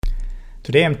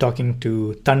Today I'm talking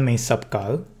to Tanmay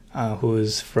Sapkal, who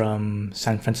is from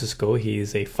San Francisco. He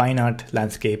is a fine art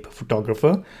landscape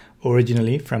photographer,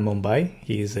 originally from Mumbai.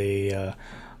 He is a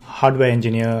hardware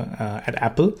engineer at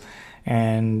Apple,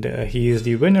 and he is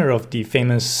the winner of the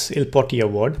famous Il Potti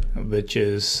Award, which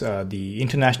is the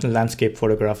International Landscape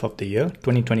Photograph of the Year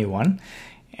 2021.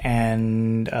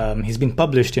 And he's been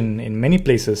published in many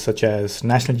places such as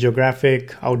National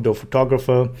Geographic, Outdoor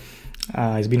Photographer.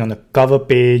 He's been on the cover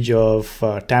page of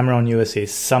Tamron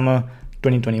USA's Summer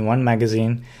 2021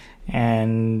 magazine,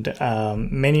 and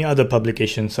many other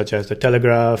publications such as The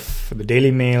Telegraph, The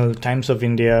Daily Mail, Times of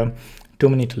India. Too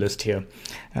many to list here.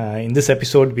 In this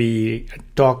episode, we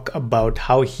talk about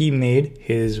how he made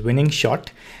his winning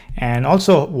shot and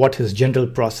also what his general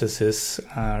process is,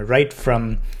 right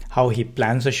from how he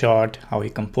plans a shot, how he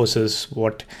composes,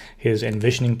 what his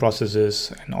envisioning process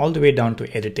is, and all the way down to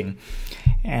editing.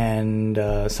 And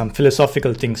some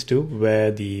philosophical things too,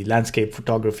 where the landscape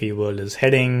photography world is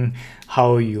heading,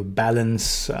 how you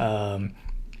balance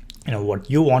what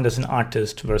you want as an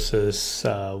artist versus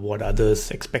what others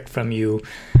expect from you.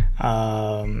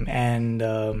 And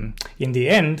in the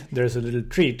end, there's a little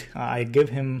treat. I give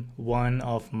him one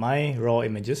of my raw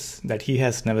images that he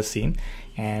has never seen,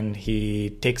 and he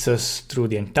takes us through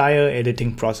the entire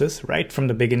editing process right from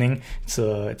the beginning. It's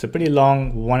a pretty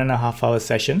long 1.5 hour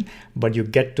session, but you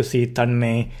get to see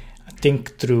Tanmay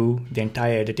think through the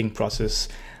entire editing process.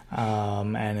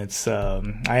 And it's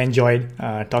I enjoyed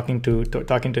talking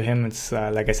to him. It's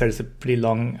like I said, it's a pretty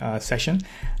long session,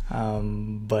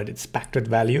 but it's packed with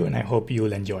value, and I hope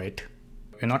you'll enjoy it.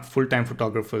 We're not full-time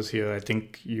photographers here. I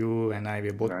think you and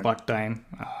we're both Right. part-time.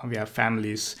 We have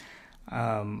families.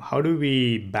 How do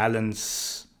we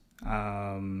balance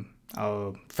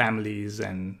our families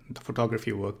and the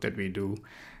photography work that we do?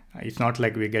 It's not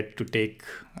like we get to take,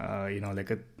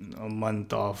 like a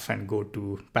month off and go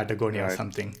to Patagonia or Right.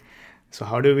 something. So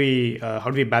how do we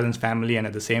balance family and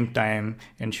at the same time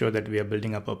ensure that we are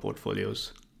building up our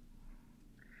portfolios?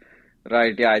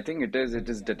 Right. Yeah, I think it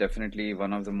is definitely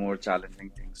one of the more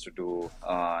challenging things to do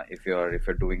if you're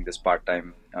doing this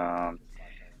part-time.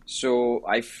 So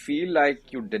I feel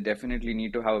like you definitely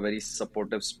need to have a very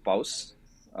supportive spouse.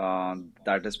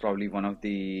 That is probably one of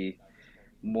the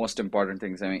most important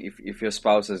things. I mean, if your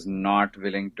spouse is not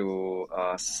willing to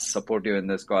support you in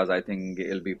this cause, I think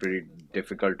it'll be pretty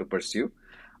difficult to pursue.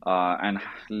 And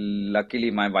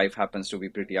luckily, my wife happens to be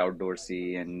pretty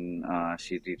outdoorsy, and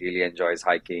she really enjoys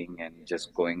hiking and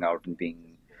just going out and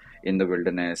being in the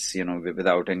wilderness,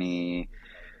 without any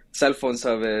cell phone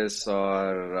service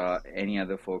or any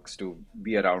other folks to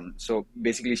be around. So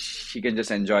basically, she can just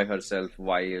enjoy herself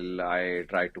while I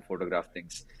try to photograph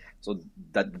things. So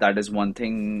that is one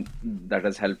thing that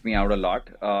has helped me out a lot.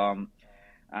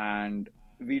 And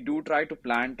we do try to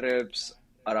plan trips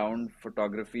around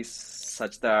photography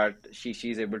such that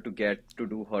she's able to get to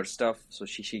do her stuff. So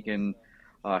she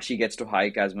gets to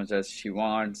hike as much as she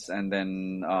wants, and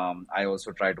then I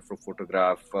also try to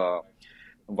photograph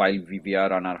while we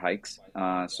are on our hikes.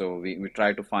 So we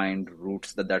try to find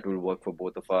routes that will work for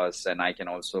both of us, and I can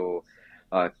also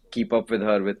keep up with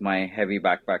her with my heavy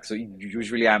backpack. So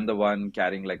usually I'm the one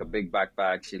carrying like a big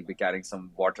backpack. She'll be carrying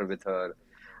some water with her,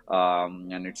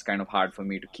 and it's kind of hard for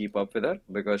me to keep up with her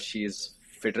because she's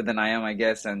fitter than I am, I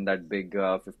guess, and that big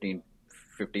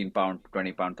 15 pound,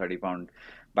 20 pound, 30 pound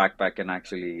backpack can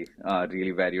actually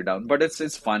really wear you down. But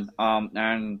it's fun,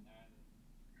 and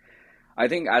I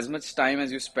think as much time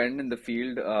as you spend in the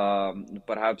field,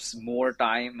 perhaps more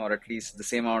time, or at least the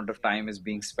same amount of time, is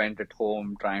being spent at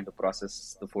home trying to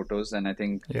process the photos. And I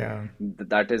think Yeah.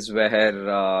 that is where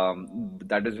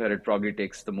it probably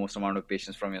takes the most amount of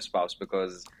patience from your spouse,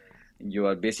 because you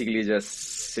are basically just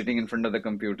sitting in front of the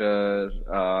computer,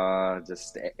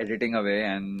 just editing away,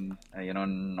 and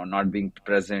not being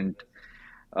present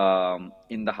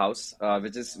in the house,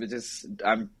 which is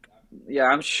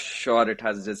I'm sure it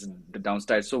has just the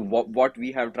downside. So what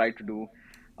we have tried to do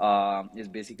is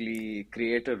basically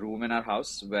create a room in our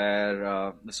house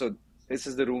where so this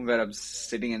is the room where I'm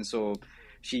sitting in. So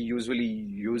she usually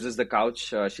uses the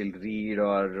couch. She'll read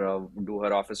or do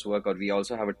her office work, or we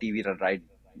also have a TV right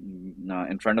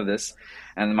in front of this,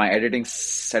 and my editing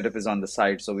setup is on the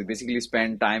side. So we basically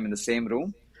spend time in the same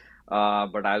room,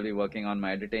 but I'll be working on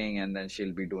my editing, and then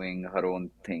she'll be doing her own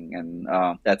thing, and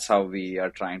that's how we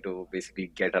are trying to basically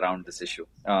get around this issue,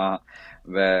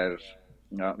 where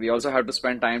we also have to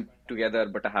spend time together,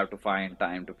 but I have to find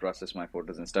time to process my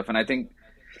photos and stuff. And I think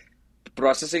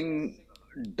processing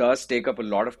does take up a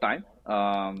lot of time.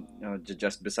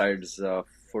 Just besides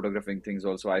photographing things,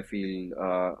 also I feel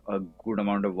a good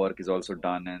amount of work is also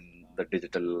done in the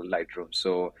digital Lightroom.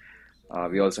 So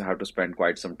we also have to spend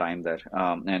quite some time there.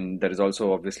 And there is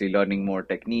also obviously learning more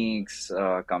techniques,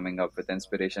 coming up with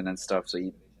inspiration and stuff. So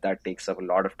that takes up a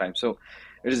lot of time. So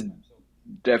it is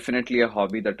definitely a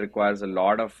hobby that requires a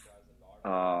lot of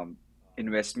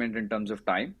investment in terms of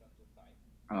time.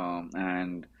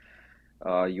 And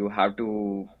you have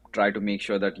to try to make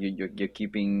sure that you're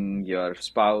keeping your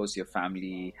spouse, your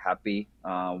family happy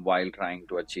while trying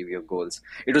to achieve your goals.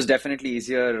 It was definitely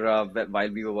easier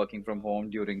while we were working from home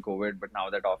during COVID, but now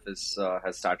that office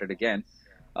has started again,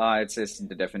 it's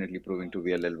definitely proving to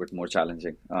be a little bit more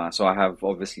challenging. So I have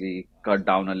obviously cut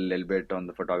down a little bit on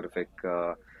the photographic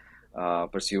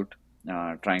pursuit,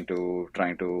 trying to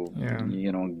Yeah.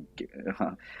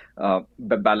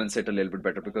 balance it a little bit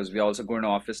better because we also go into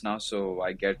office now, so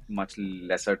I get much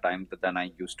lesser time than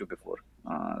I used to before.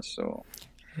 So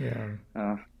Yeah.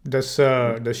 uh, Does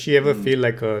she ever mm. feel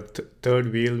like a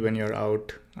third wheel when you're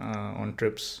out on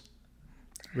trips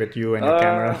with you and your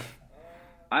camera?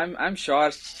 uh, I'm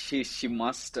sure she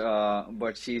must,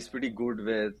 but she's pretty good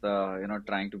with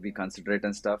trying to be considerate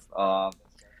and stuff.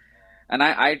 And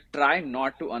I try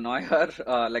not to annoy her.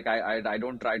 Like I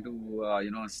don't try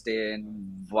to stay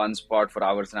in one spot for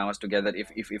hours and hours together.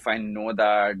 If I know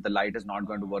that the light is not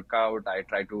going to work out, I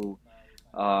try to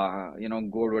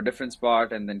go to a different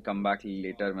spot and then come back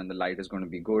later when the light is going to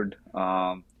be good.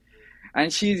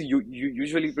 And she's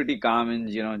usually pretty calm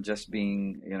and just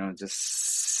being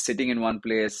just sitting in one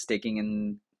place, taking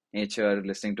in nature,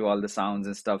 listening to all the sounds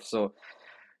and stuff. So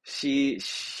she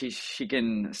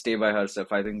can stay by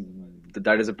herself. I think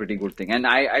that is a pretty good thing. And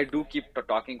I do keep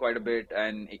talking quite a bit.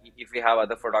 And if we have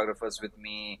other photographers with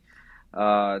me,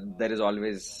 there is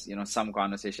always some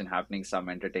conversation happening, some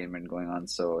entertainment going on.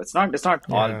 So it's not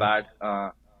all Yeah. bad.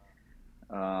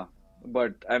 Uh,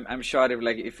 but I'm sure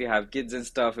if you have kids and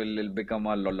stuff, it'll become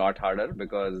a lot harder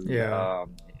because Yeah.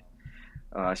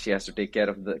 she has to take care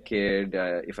of the kid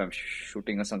if I'm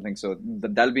shooting or something. So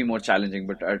that'll be more challenging.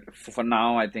 But for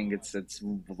now, I think it's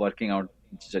working out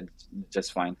ju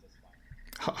just fine.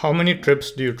 How many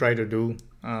trips do you try to do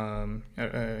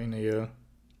in a year?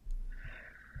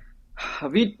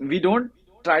 We don't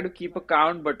try to keep a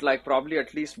count, but like probably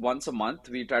at least once a month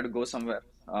we try to go somewhere.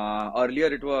 Earlier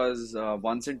it was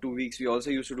once in 2 weeks. We also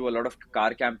used to do a lot of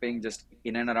car camping just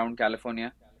in and around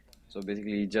California. So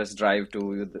basically, just drive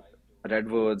to the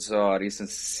Redwoods or Eastern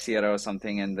Sierra or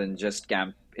something, and then just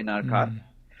camp in our car.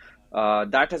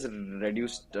 That has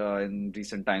reduced in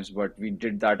recent times, but we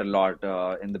did that a lot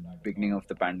in the beginning of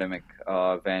the pandemic,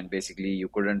 when basically you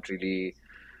couldn't really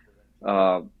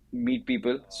uh, meet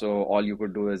people. So all you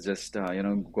could do is just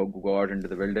go out into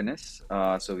the wilderness.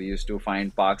 So we used to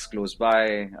find parks close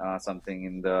by, something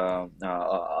in the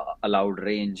allowed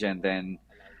range, and then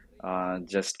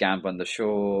just camp on the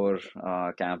shore,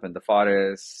 camp in the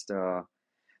forest.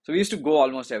 So we used to go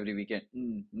almost every weekend,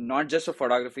 not just for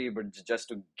photography, but just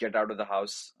to get out of the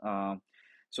house.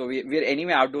 So we're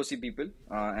anyway outdoorsy people,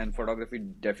 and photography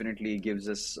definitely gives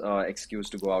us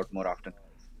excuse to go out more often.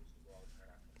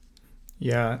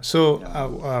 Yeah. So,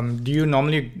 Yeah. do you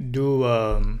normally do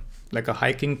like a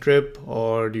hiking trip,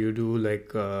 or do you do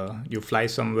like you fly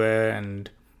somewhere and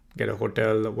get a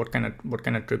hotel? What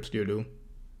kind of trips do you do?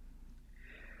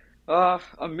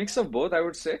 A mix of both, I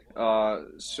would say.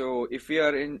 So if we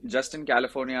are in just in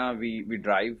California, we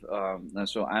drive.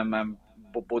 So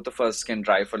both of us can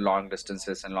drive for long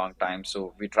distances and long time.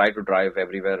 So we try to drive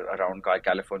everywhere around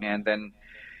California, and then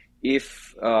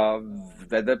if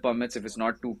weather permits, if it's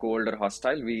not too cold or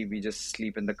hostile, we just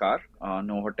sleep in the car.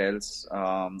 No hotels.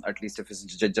 At least if it's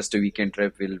just a weekend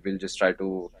trip, we'll just try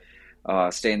to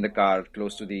stay in the car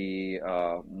close to the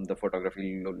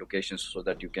photography locations so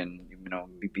that you can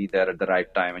be there at the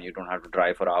right time and you don't have to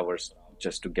drive for hours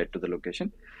just to get to the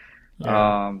location.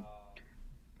 Yeah. Um,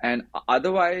 and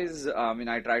otherwise, I mean,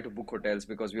 I try to book hotels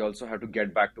because we also have to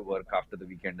get back to work after the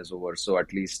weekend is over. So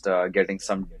at least getting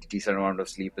some decent amount of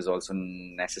sleep is also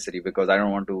necessary because I don't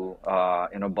want to,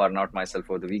 burn out myself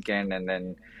over the weekend and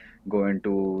then go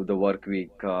into the work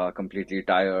week completely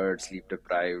tired, sleep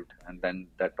deprived, and then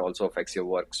that also affects your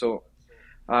work. So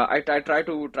I try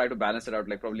to balance it out,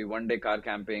 like probably one day car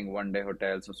camping, one day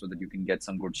hotel, so that you can get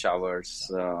some good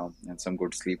showers and some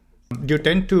good sleep. Do you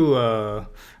tend to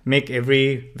make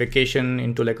every vacation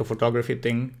into like a photography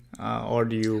thing, or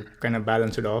do you kind of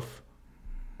balance it off?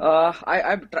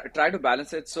 I try to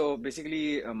balance it. So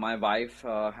basically, my wife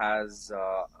is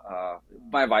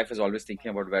always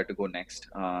thinking about where to go next.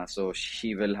 So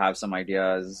she will have some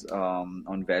ideas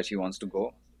on where she wants to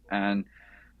go. And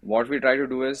what we try to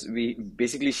do is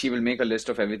she will make a list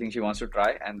of everything she wants to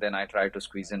try, and then I try to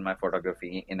squeeze in my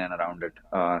photography in and around it.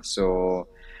 So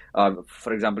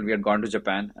For example, we had gone to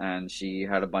Japan, and she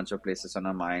had a bunch of places on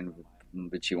her mind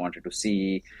which she wanted to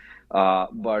see.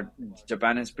 But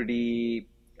Japan is pretty,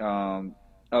 or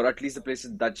at least the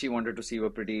places that she wanted to see were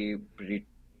pretty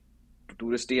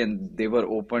touristy, and they were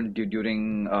open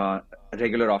during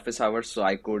regular office hours, so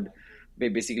I could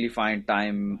basically find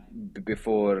time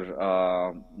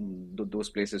before those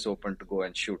places open to go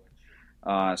and shoot.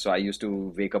 So I used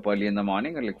to wake up early in the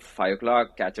morning, at like 5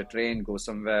 o'clock, catch a train, go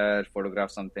somewhere,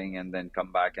 photograph something, and then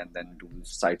come back and then do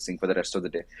sightseeing for the rest of the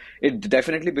day. It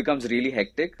definitely becomes really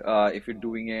hectic if you're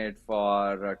doing it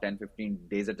for 10, 15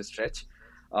 days at a stretch.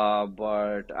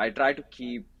 But I try to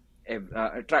keep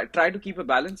try to keep a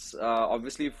balance.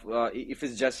 Obviously, if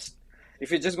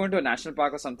you're just going to a national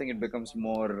park or something, it becomes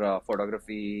more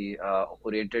photography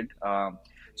oriented.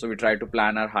 So we try to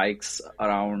plan our hikes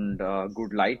around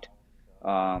good light.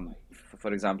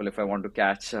 For example, if I want to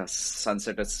catch a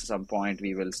sunset at some point,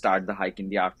 we will start the hike in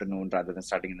the afternoon rather than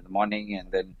starting in the morning,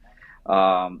 and then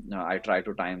I try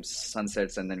to time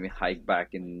sunsets, and then we hike back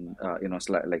in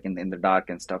like in the dark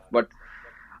and stuff. But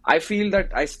I feel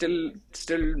that I still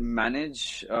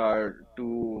manage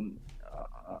to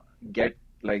get,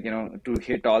 like, to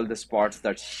hit all the spots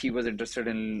that she was interested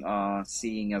in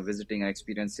seeing, visiting,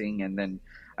 experiencing, and then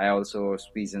I also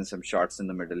squeeze in some shots in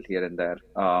the middle here and there,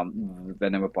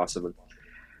 whenever possible.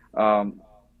 Um,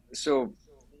 so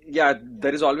yeah,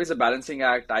 there is always a balancing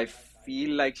act. I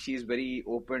feel like she's very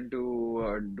open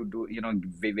to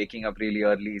waking up really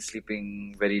early,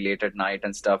 sleeping very late at night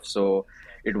and stuff. So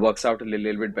it works out a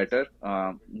little bit better.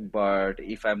 But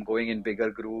if I'm going in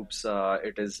bigger groups,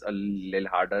 it is a little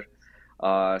harder.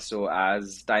 So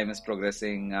as time is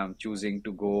progressing, I'm choosing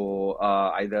to go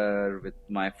either with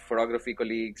my photography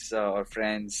colleagues or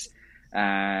friends,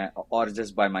 or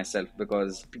just by myself,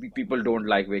 because people don't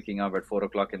like waking up at 4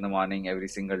 o'clock in the morning every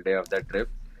single day of that trip.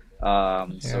 Yeah.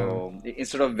 So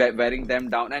instead of wearing them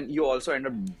down, and you also end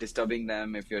up disturbing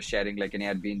them if you're sharing like an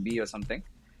Airbnb or something.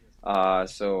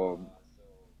 So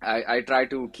I try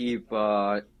to keep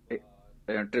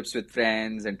trips with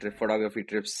friends and photography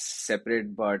trips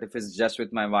separate. But if it's just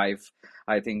with my wife,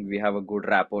 I think we have a good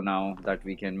rapport now that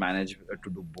we can manage to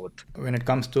do both. When it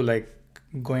comes to like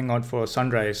going out for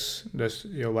sunrise, does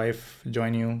your wife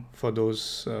join you for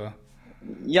those?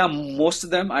 Yeah, most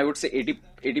of them, I would say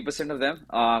 80% of them,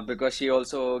 because she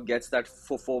also gets that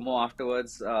FOMO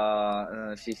afterwards.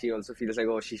 She also feels like,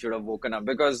 oh, she should have woken up,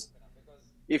 because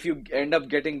if you end up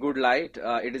getting good light,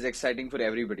 it is exciting for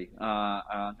everybody.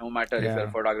 No matter if you're a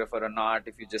Yeah. photographer or not,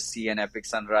 if you just see an epic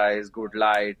sunrise, good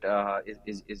light,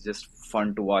 is just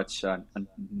fun to watch, and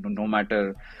no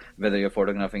matter whether you're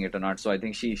photographing it or not. So I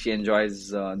think she enjoys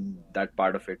that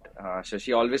part of it. So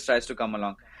she always tries to come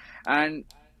along, and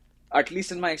at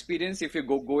least in my experience, if you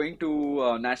going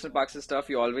to national parks and stuff,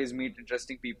 you always meet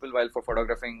interesting people while for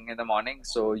photographing in the morning.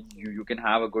 So you can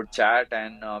have a good chat,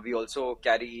 and we also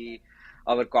carry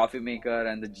our coffee maker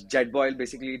and the jet boil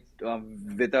basically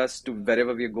with us to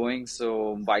wherever we're going.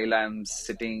 So while I'm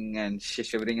sitting and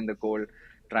shivering in the cold,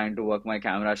 trying to work my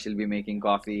camera, she'll be making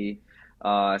coffee,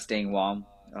 staying warm.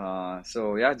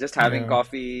 So yeah, just having Yeah.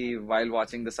 coffee while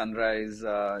watching the sunrise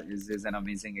is an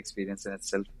amazing experience in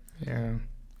itself. Yeah.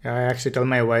 Yeah, I actually tell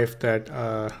my wife that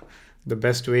the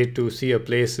best way to see a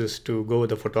place is to go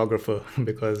with a photographer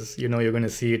because you're going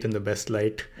to see it in the best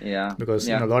light. Yeah, Because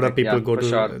yeah, a lot of people yeah, go for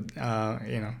sure.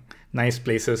 to nice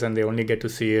places and they only get to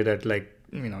see it at like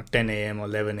 10 a.m. or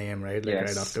 11 a.m. right? Like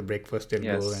right after Yes, breakfast they'll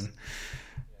go yes. and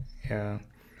yeah.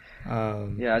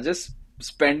 Um, Yeah, just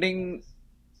spending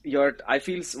I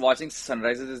feel watching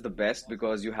sunrises is the best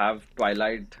because you have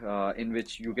twilight in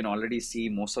which you can already see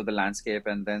most of the landscape,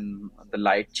 and then the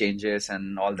light changes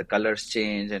and all the colors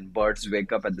change and birds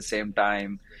wake up at the same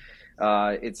time.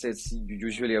 It's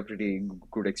usually a pretty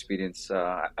good experience.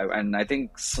 And I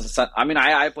think, I mean,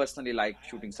 I personally like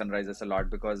shooting sunrises a lot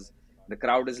because the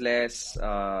crowd is less.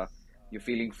 You're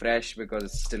feeling fresh because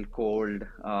it's still cold,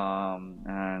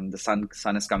 and the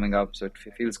sun is coming up, so it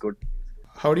feels good.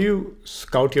 how do you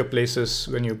scout your places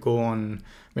when you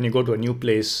go to a new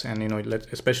place and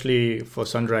especially for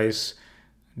sunrise?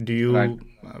 Do Right. you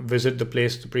visit the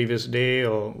place the previous day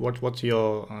or what's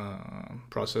your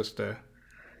process there?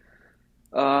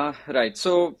 Right.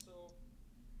 So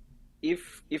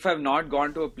if I've not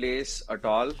gone to a place at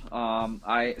all,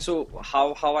 I so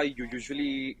how I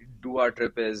usually do our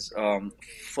trip is,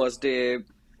 first day.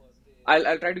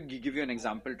 I'll try to give you an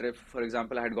example trip. For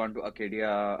example, I had gone to Acadia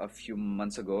a few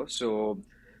months ago. So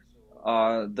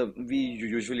the we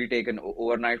usually take an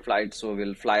overnight flight, so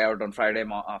we'll fly out on Friday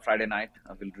night.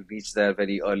 We'll reach there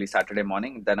very early Saturday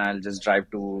morning. Then I'll just drive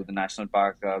to the national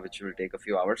park, which will take a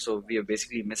few hours. So we have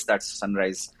basically missed that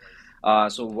sunrise.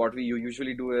 So what we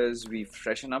usually do is we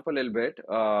freshen up a little bit,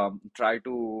 try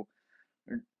to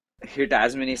hit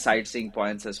as many sightseeing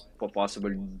points as possible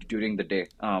during the day,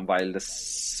 while the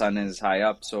sun is high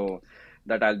up, so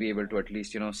that I'll be able to at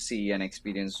least, see and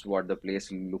experience what the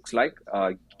place looks like,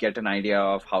 get an idea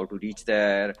of how to reach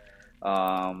there,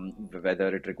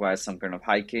 whether it requires some kind of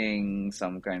hiking,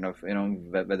 some kind of,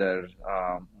 whether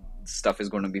stuff is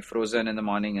going to be frozen in the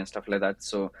morning and stuff like that.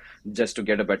 So just to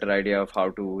get a better idea of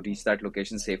how to reach that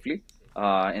location safely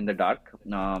in the dark,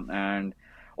 and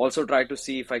also try to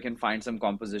see if I can find some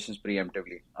compositions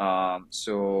preemptively.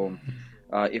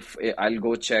 If I'll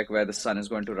go check where the sun is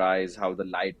going to rise, how the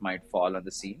light might fall on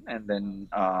the scene, and then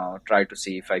try to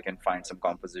see if I can find some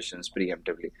compositions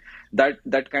preemptively.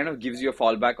 That kind of gives you a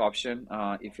fallback option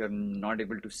if you're not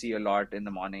able to see a lot in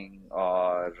the morning,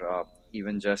 or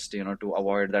even just to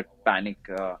avoid that panic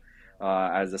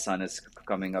as the sun is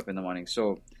coming up in the morning.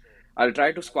 So I'll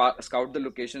try to scout the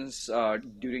locations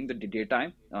during the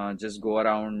daytime. Just go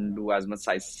around, do as much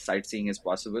sightseeing as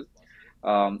possible,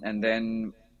 and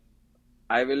then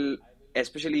I will,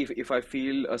 especially if I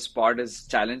feel a spot is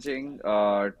challenging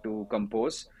to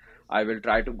compose, I will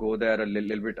try to go there a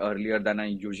little bit earlier than I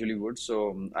usually would.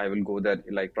 So I will go there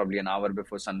like probably an hour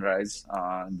before sunrise,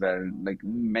 where like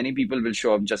many people will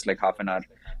show up just like half an hour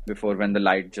before when the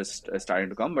light just is starting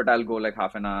to come. But I'll go like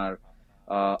half an hour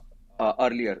uh,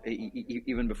 earlier,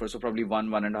 even before. So probably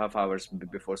 1.5 hours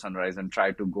before sunrise, and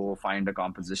try to go find a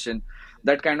composition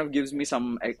that kind of gives me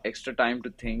some extra time to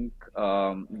think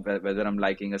whether I'm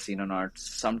liking a scene or not.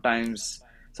 Sometimes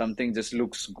something just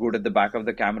looks good at the back of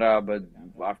the camera, but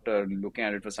after looking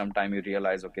at it for some time, you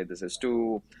realize, okay, this is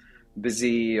too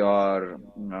busy, or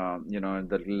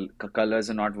the colors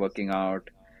are not working out.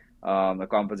 The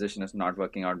composition is not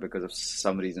working out because of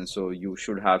some reason. So you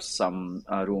should have some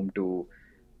room to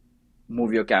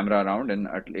move your camera around, and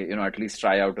at least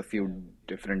try out a few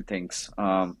different things,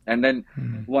 and then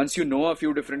Mhm. once you know a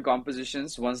few different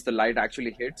compositions, once the light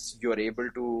actually hits, you're able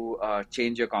to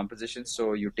change your composition.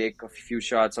 So you take a few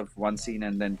shots of one scene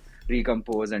and then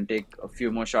recompose and take a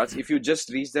few more shots. If you just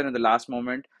reach there in the last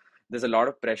moment, there's a lot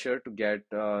of pressure to get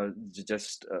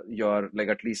just your like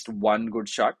at least one good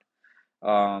shot,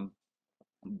 um,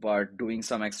 but doing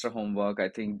some extra homework, I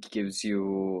think, gives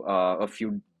you a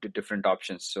few different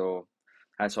options. So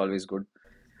that's always good.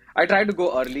 I try to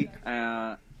go early,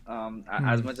 as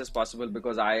Mm. much as possible,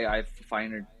 because I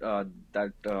find it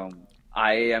that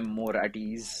I am more at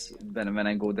ease when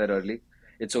I go there early.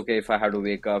 It's okay if I have to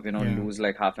wake up, Yeah. lose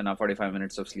like half an hour, 45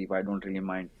 minutes of sleep. I don't really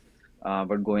mind.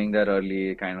 But going there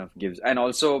early kind of gives, and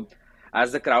also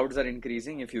as the crowds are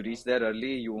increasing, if you reach there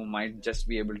early, you might just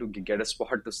be able to get a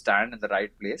spot to stand in the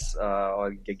right place,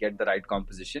 or get the right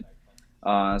composition.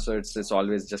 So it's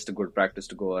always just a good practice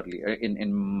to go early,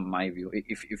 in my view,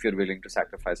 if you're willing to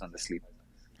sacrifice on the sleep.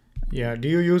 Yeah. Do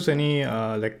you use any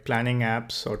like planning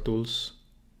apps or tools?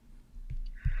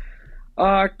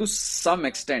 To some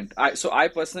extent, I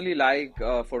personally like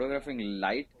photographing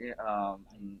light,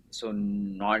 so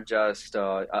not just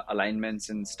alignments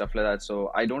and stuff like that.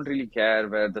 So I don't really care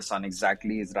where the sun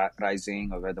exactly is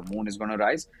rising or where the moon is going to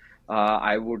rise.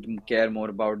 I would care more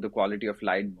about the quality of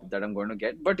light that I'm going to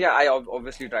get. But yeah, I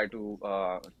obviously try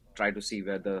to see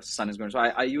where the sun is going. So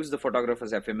I use the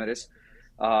photographer's ephemeris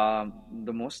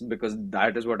the most, because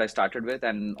that is what I started with,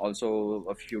 and also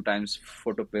a few times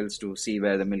photo pills to see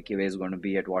where the Milky Way is going to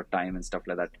be at what time and stuff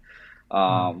like that.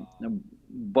 Mm. Um,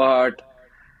 but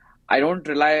I don't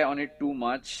rely on it too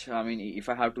much. I mean, if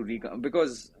I have to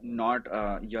because not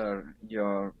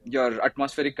your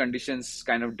atmospheric conditions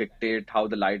kind of dictate how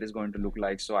the light is going to look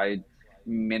like. So I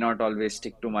may not always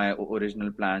stick to my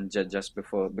original plan just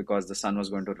before, because the sun was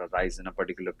going to rise in a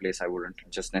particular place. I wouldn't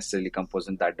just necessarily compose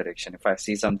in that direction. If I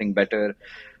see something better,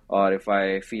 or if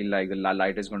I feel like the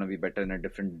light is going to be better in a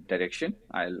different direction,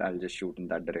 I'll just shoot in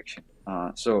that direction.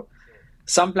 So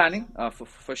some planning,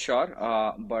 for sure,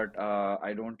 but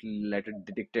I don't let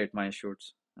it dictate my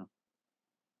shoots.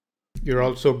 You're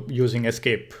also using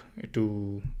Escape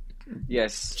to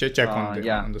Yes, check on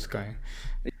yeah. the sky.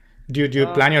 Do you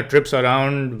Uh, plan your trips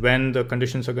around when the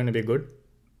conditions are going to be good?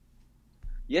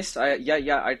 yes,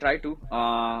 yeah, I try to.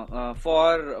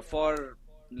 For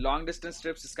long distance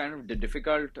trips, it's kind of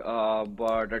difficult,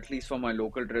 but at least for my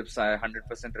local trips, I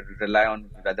 100% rely on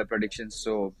weather predictions.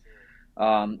 So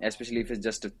especially if it's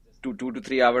just a 2 to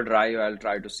 3 hour drive, I'll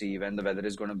try to see when the weather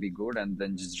is going to be good, and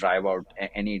then just drive out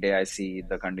any day I see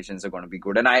the conditions are going to be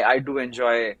good. And I do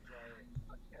enjoy.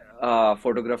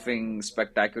 photographing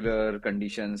spectacular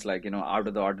conditions, like, out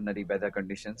of the ordinary weather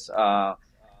conditions.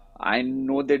 I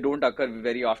know they don't occur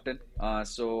very often,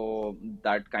 so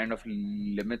that kind of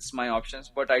limits my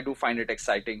options. But I do find it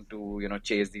exciting to,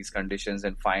 chase these conditions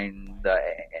and find the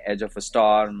edge of a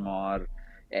storm or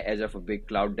edge of a big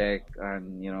cloud deck,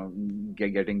 and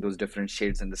getting those different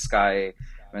shades in the sky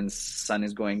when sun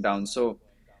is going down. So.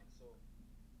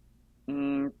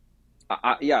 mm,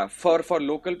 yeah, for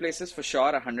local places, for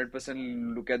sure,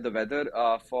 100% look at the weather.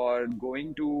 For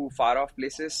going to far off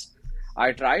places,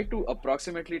 I try to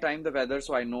approximately time the weather,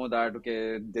 so I know that,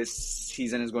 okay, this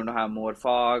season is going to have more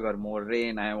fog or more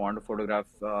rain. I want to photograph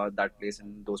that place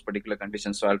in those particular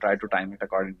conditions, so I'll try to time it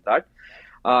according to that.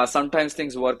 Sometimes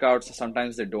things work out,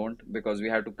 sometimes they don't, because we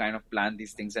have to kind of plan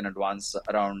these things in advance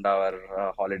around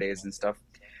our holidays and stuff.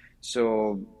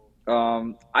 So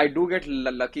I do get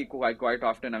lucky quite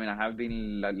often. I mean, I have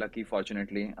been lucky,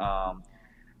 fortunately.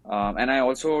 And I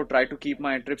also try to keep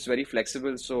my trips very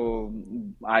flexible. So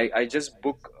I just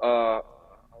book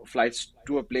flights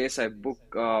to a place. I book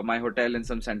my hotel in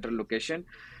some central location.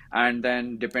 And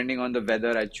then depending on the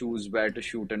weather, I choose where to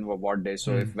shoot and what day.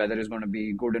 So if Mm. weather is going to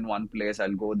be good in one place,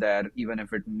 I'll go there, even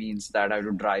if it means that I have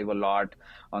to drive a lot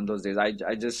on those days.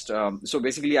 I just, so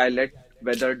basically I let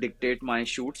weather dictate my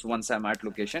shoots once I'm at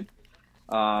location.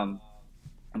 Um,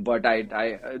 but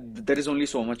there is only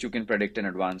so much you can predict in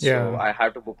advance. So Yeah, I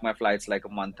have to book my flights like a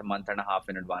month and a half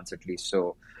in advance at least.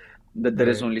 So there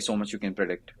is right. only so much you can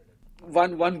predict.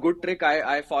 One good trick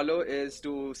I follow is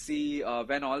to see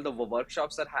when all the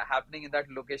workshops are happening in that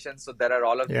location. So there are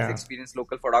all of these Yeah. experienced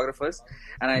local photographers,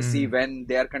 and I see Mm. when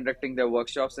they are conducting their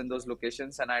workshops in those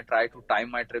locations, and I try to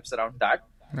time my trips around that.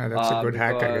 Yeah, that's a good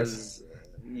hack, I guess. Because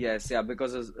yes, yeah,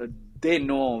 because they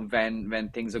know when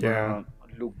things are Yeah. gonna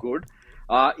look good.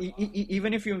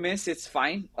 Even if you miss, it's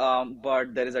fine.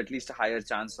 But there is at least a higher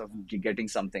chance of getting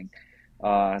something.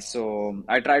 So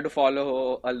I try to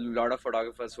follow a lot of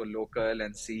photographers who are local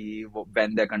and see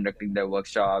when they're conducting their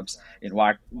workshops, in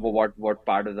what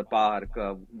part of the park,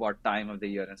 what time of the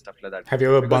year, and stuff like that, Have you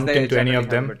ever because bumped they into any generally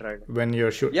of have a them better idea. when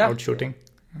you're Yeah, out shooting?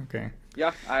 Okay.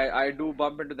 yeah, I do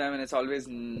bump into them, and it's always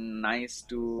nice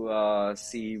to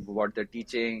see what they're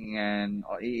teaching. And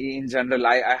in general,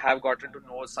 I have gotten to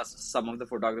know some of the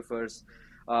photographers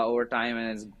over time,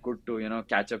 and it's good to,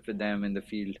 catch up with them in the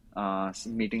field,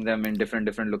 meeting them in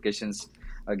different locations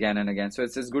again and again. So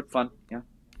it's good fun. Yeah.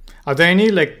 Are there any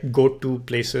like go-to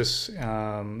places,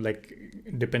 like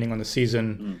depending on the season,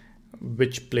 Mm.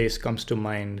 which place comes to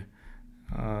mind?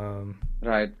 Um,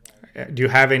 Right. do you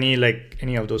have any like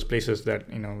any of those places that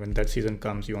when that season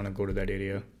comes, you want to go to that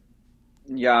area?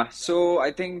 Yeah, so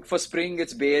I think for spring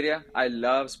it's Bay Area. I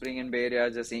love spring in Bay Area,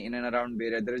 just in and around Bay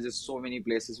Area. There is just so many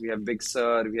places. We have Big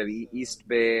Sur, we have East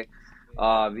Bay,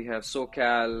 we have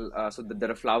SoCal. So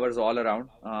there are flowers all around.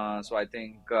 So I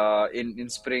think in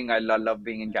spring I love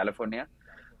being in California.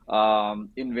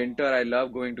 In winter, I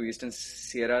love going to Eastern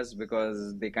Sierras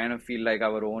because they kind of feel like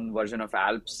our own version of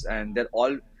Alps, and they're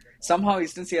all somehow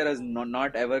Eastern Sierra is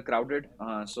not ever crowded,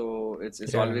 so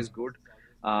it's Yeah. always good.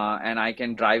 And I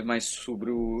can drive my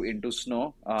Subaru into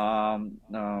snow.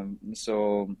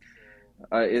 So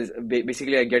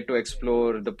basically I get to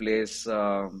explore the place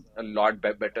a lot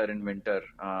better in winter,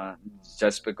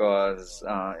 just because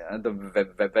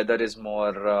the weather is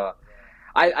more.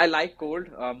 I like cold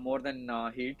more than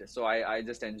heat, so I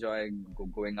just enjoy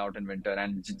going out in winter,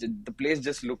 and the place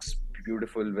just looks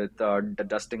beautiful with the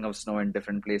dusting of snow in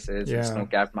different places and Yeah.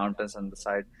 snow-capped mountains on the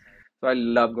side. So I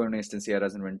love going to Eastern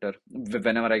Sierras in winter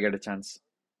whenever I get a chance.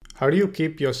 How do you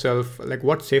keep yourself, like,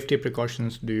 what safety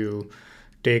precautions do you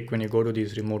take when you go to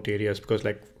these remote areas? Because,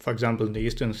 like, for example, in the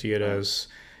Eastern Right. Sierras,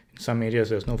 in some areas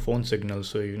there's no phone signal,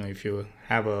 so if you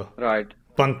have a Right.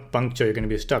 puncture, you're going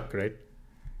to be stuck, right?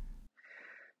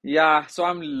 Yeah, so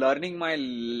I'm learning my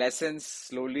lessons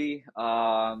slowly.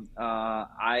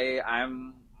 I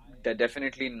am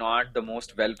definitely not the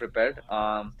most well prepared.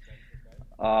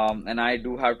 And I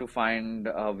do have to find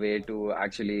a way to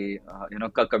actually,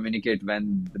 communicate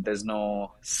when there's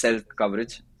no cell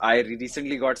coverage. I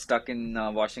recently got stuck in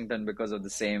Washington because of the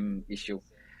same issue.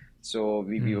 So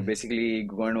we were Hmm. basically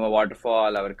going to a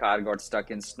waterfall. Our car got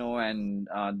stuck in snow, and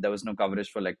there was no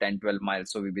coverage for like 10-12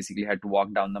 miles. So we basically had to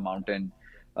walk down the mountain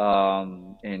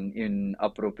in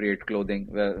appropriate clothing.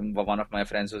 One of my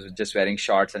friends was just wearing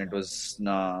shorts, and it was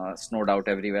snowed out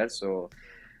everywhere. So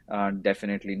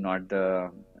definitely not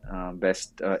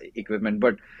best equipment.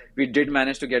 But we did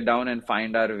manage to get down and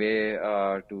find our way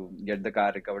to get the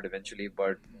car recovered eventually.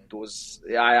 But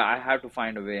I have to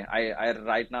find a way. I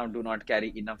right now do not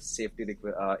carry enough safety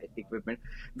equipment.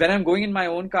 When I'm going in my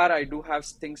own car, I do have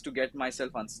things to get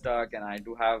myself unstuck, and I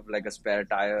do have like a spare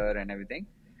tire and everything.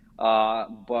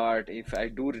 But if I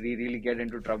do really get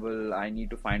into trouble, I need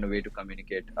to find a way to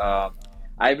communicate.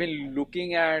 I've been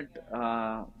looking at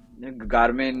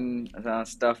Garmin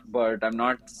stuff, but I'm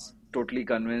not totally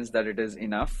convinced that it is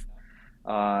enough.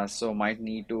 So might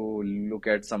need to look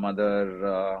at some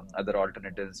other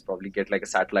alternatives. Probably get like a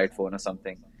satellite phone or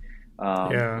something.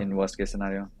 Yeah. In worst case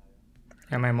scenario.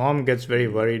 And my mom gets very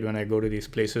worried when I go to these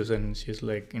places, and she's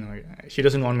like, she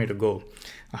doesn't want me to go.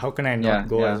 How can I not Yeah,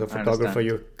 go as yeah, a I photographer? understand.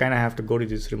 You kind of have to go to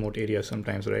these remote areas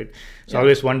sometimes, right? So I Yeah.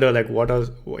 always wonder, like, what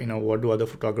do other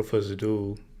photographers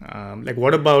do? Like,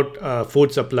 what about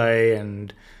food supply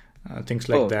and things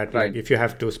like Oh, that? Like, right. if you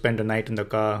have to spend a night in the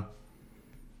car.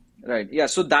 Right. Yeah.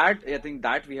 So that I think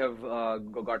that we have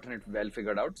gotten it well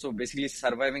figured out. So basically,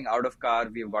 surviving out of car,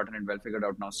 we have gotten it well figured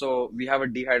out now. So we have a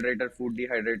dehydrator, food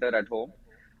dehydrator at home,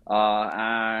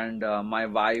 and my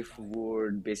wife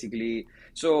would basically.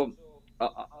 So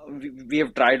we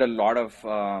have tried a lot of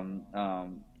to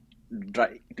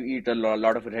eat a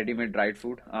lot of ready-made dried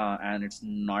food, and it's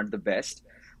not the best.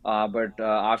 But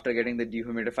after getting the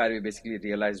dehumidifier, we basically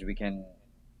realized we can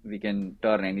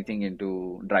turn anything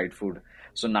into dried food.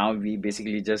 So now we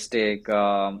basically just take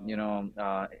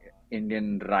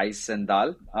Indian rice and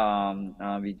dal.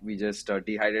 We just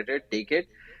dehydrate it, take it,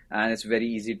 and it's very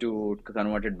easy to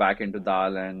convert it back into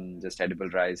dal and just edible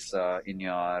rice in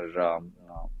your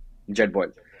jet boil.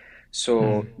 Hmm.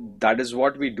 So that is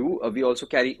what we do. We also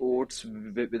carry oats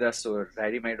with us, so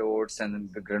ready-made oats and then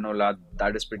the granola.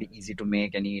 That is pretty easy to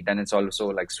make and eat, and it's also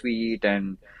like sweet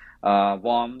and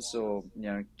warm, so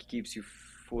keeps you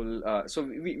full. So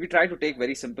we try to take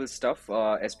very simple stuff,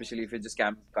 especially if you're just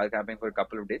car camping for a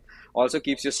couple of days. Also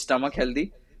keeps your stomach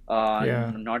healthy.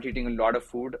 Yeah. Not eating a lot of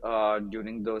food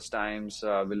during those times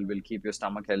will keep your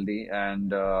stomach healthy,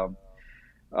 and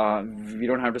we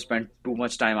don't have to spend too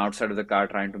much time outside of the car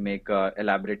trying to make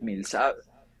elaborate meals.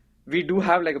 We do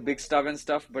have like a big stove and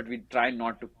stuff, but we try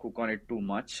not to cook on it too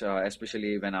much,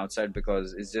 especially when outside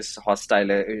because it's just hostile.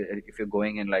 If you're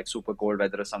going in like super cold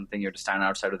weather or something, you have to stand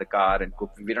outside of the car and cook.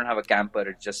 We don't have a camper;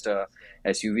 it's just a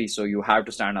SUV, so you have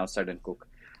to stand outside and cook.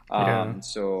 Yeah.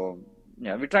 So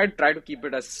yeah, we try to keep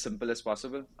it as simple as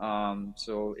possible. And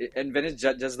when it's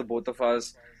just the both of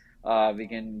us, we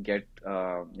can get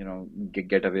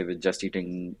away with just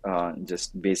eating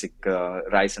just basic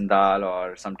rice and dal,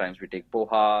 or sometimes we take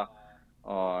poha,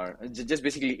 or just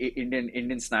basically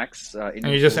Indian snacks, And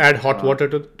Indian you just food. add hot water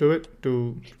to it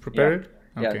to Yeah, prepare it?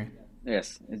 yeah, Okay.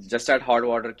 yes. It's just add hot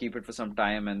water, keep it for some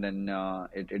time, and then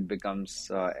it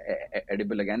becomes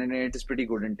edible again, and it is pretty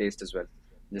good in taste as well.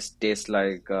 Just tastes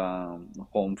like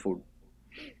home food.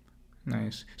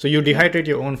 Nice. So you Yeah. dehydrate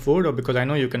your own food, or because I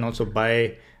know you can also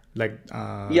buy like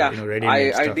Yeah, ready-made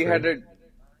I stuff, right? dehydrated.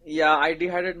 Yeah, I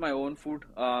dehydrate my own food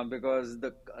because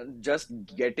the just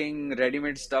getting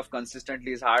ready-made stuff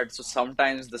consistently is hard. So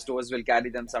sometimes the stores will carry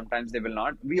them, sometimes they will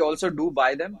not. We also do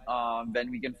buy them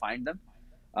when we can find them,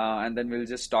 and then we'll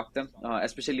just stock them.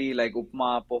 Especially like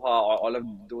upma, poha, all of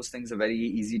those things are very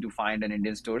easy to find in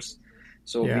Indian stores.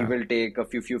 So we Yeah, will take a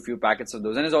few packets of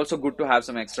those, and it's also good to have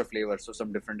some extra flavors, so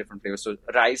some different flavors. So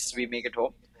rice we make at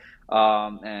home,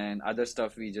 and other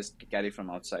stuff we just carry from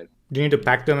outside. do you need to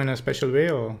pack them in a special way,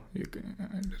 or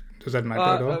does that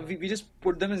matter at all? We just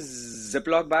put them in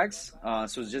Ziploc bags.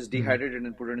 So just Hmm. dehydrate it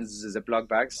and put it in Ziploc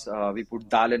bags. We put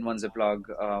dal in one Ziploc,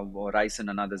 or rice in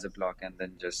another Ziploc, and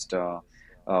then just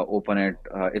open it.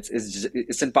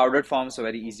 It's in powdered form, so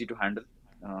very easy to handle.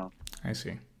 Uh, I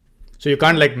see. So you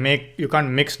can't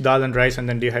mix dal and rice and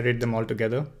then dehydrate them all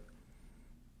together.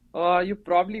 you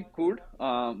probably could,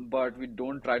 but we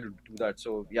don't try to do that.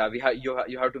 So yeah,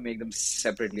 you have to make them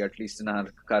separately, at least in our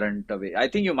current way. I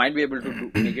think you might be able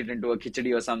to make it into a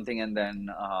khichdi or something, and then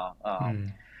Hmm.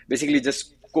 basically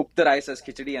just cook the rice as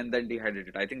khichdi and then dehydrate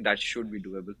it. I think that should be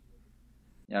doable.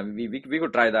 Yeah, we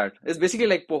could try that. It's basically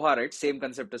like poha, right? Same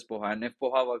concept as poha, and if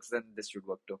poha works, then this should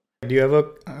work too. Do you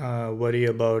ever worry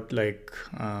about like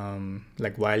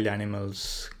wild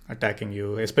animals attacking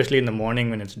you, especially in the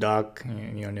morning when it's dark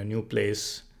and you're in a new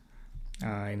place,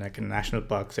 in like a national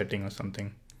park setting or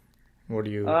something? What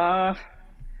do you? Uh,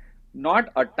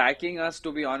 Not attacking us,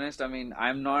 to be honest. I mean,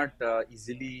 I'm not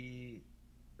easily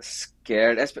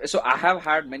scared. So I have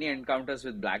had many encounters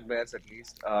with black bears, at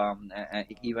least.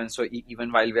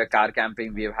 Even while we are car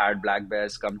camping, we have had black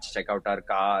bears come check out our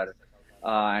car.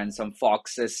 and some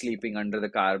foxes sleeping under the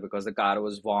car because the car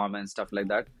was warm and stuff like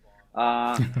that.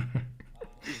 Uh,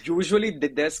 Usually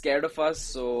they're scared of us,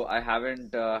 so I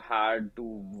haven't had to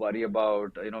worry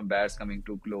about bears coming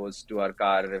too close to our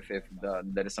car if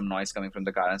there is some noise coming from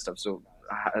the car and stuff. So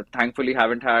thankfully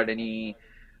haven't had any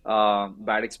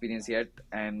bad experience yet,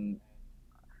 and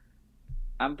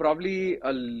I'm probably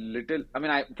a little. I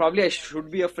mean, I should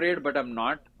be afraid, but I'm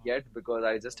not yet because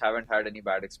I just haven't had any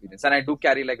bad experience. And I do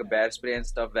carry like a bear spray and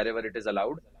stuff wherever it is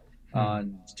allowed,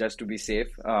 Hmm. just to be safe.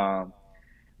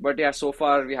 But yeah, so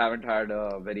far we haven't had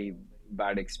a very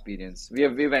bad experience.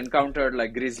 We've encountered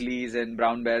like grizzlies and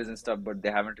brown bears and stuff, but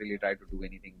they haven't really tried to do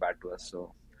anything bad to us.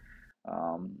 So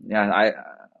yeah,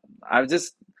 I've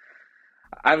just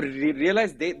I've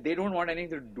realized they don't want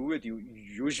anything to do with you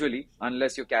usually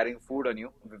unless you're carrying food on you,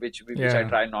 which I Yeah.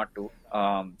 try not to.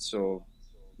 So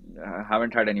I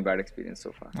haven't had any bad experience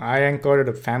so far. I encountered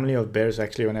a family of bears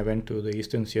actually when I went to the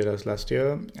Eastern Sierras last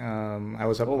year. I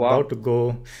was Oh about wow. to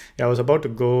go. Yeah, I was about to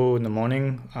go in the morning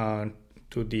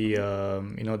to the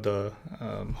the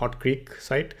Hot Creek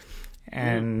site, Hmm.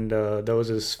 and there was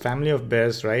this family of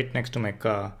bears right next to my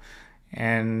car,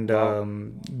 and Wow.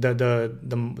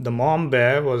 the mom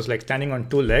bear was like standing on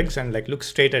two legs and like looked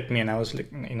straight at me, and I was like,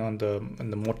 and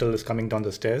the motel is coming down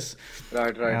the stairs.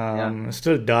 Right, right. Yeah.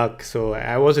 Still dark, so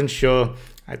I wasn't sure.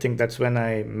 I think that's when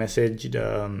I messaged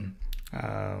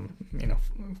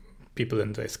people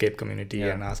in the escape community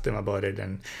Yeah. and asked them about it,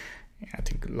 and I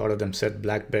think a lot of them said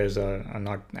black bears are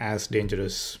not as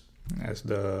dangerous as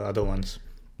the other ones.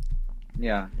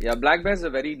 Yeah, yeah. Black bears are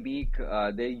very meek.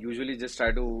 They usually just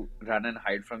try to run and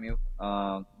hide from you.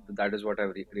 That is what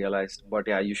I've realized. But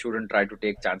yeah, you shouldn't try to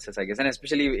take chances, I guess. And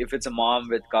especially if it's a mom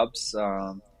with cubs,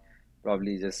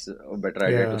 probably just a better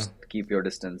idea to Yeah, keep your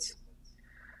distance.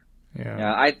 yeah.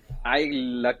 Yeah, I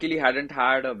luckily hadn't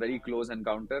had a very close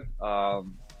encounter.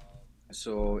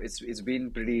 So it's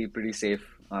been pretty safe.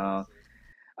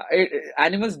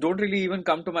 Animals don't really even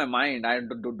come to my mind. I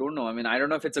don't know. I mean, I don't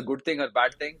know if it's a good thing or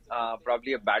bad thing.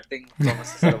 Probably a bad thing from a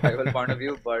survival point of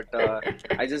view. But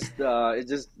I just it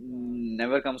just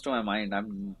never comes to my mind.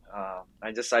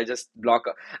 I just block.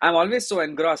 I'm always so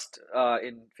engrossed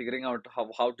in figuring out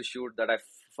how to shoot that I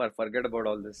forget about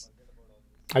all this.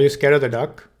 Are you scared of the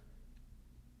dark?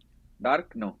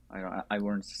 Dark? No, I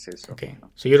wouldn't say so. Okay, No.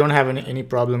 so you don't have any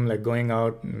problem like going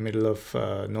out in the middle of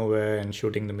nowhere and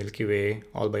shooting the Milky Way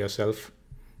all by yourself.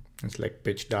 It's like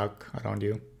pitch dark around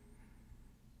you.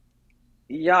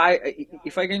 Yeah,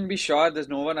 if I can be sure there's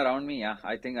no one around me, yeah,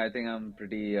 I think I'm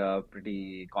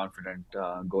pretty confident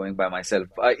going by myself.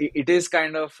 It is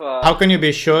kind of How can you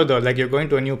be sure though? Like you're going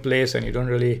to a new place and you don't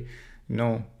really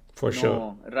know for sure.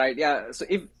 no, right, yeah.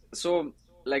 So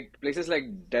like places like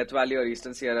Death Valley or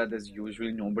Eastern Sierra, there's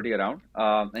usually nobody around,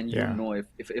 and Yeah.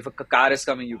 if a car is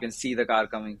coming, you can see the car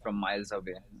coming from miles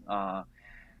away.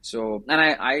 So and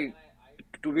I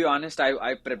to be honest,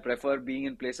 I prefer being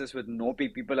in places with no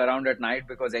people around at night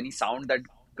because any sound that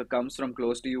comes from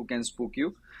close to you can spook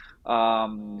you.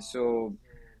 So,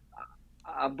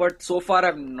 but so far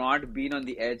I've not been on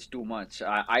the edge too much.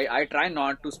 I try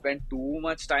not to spend too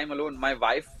much time alone. My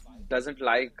wife doesn't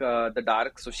like the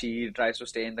dark, so she tries to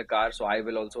stay in the car. So I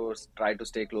will also try to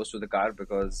stay close to the car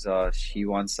because she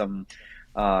wants some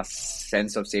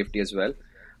sense of safety as well.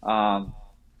 Um,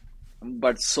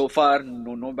 but so far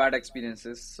no bad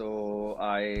experiences, so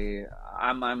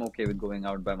I'm okay with going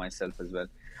out by myself as well.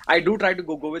 I do try to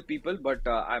go with people, but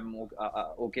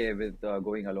okay with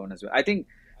going alone as well. I think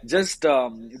just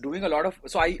doing a lot of,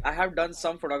 so I have done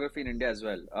some photography in India as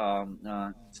well,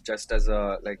 just as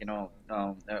a like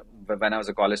when I was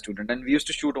a college student, and we used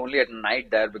to shoot only at night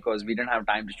there because we didn't have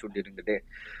time to shoot during the day.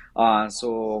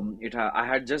 So I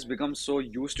had just become so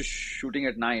used to shooting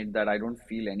at night that I don't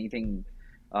feel anything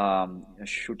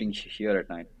shooting here at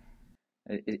night.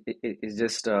 It's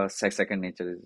just second nature.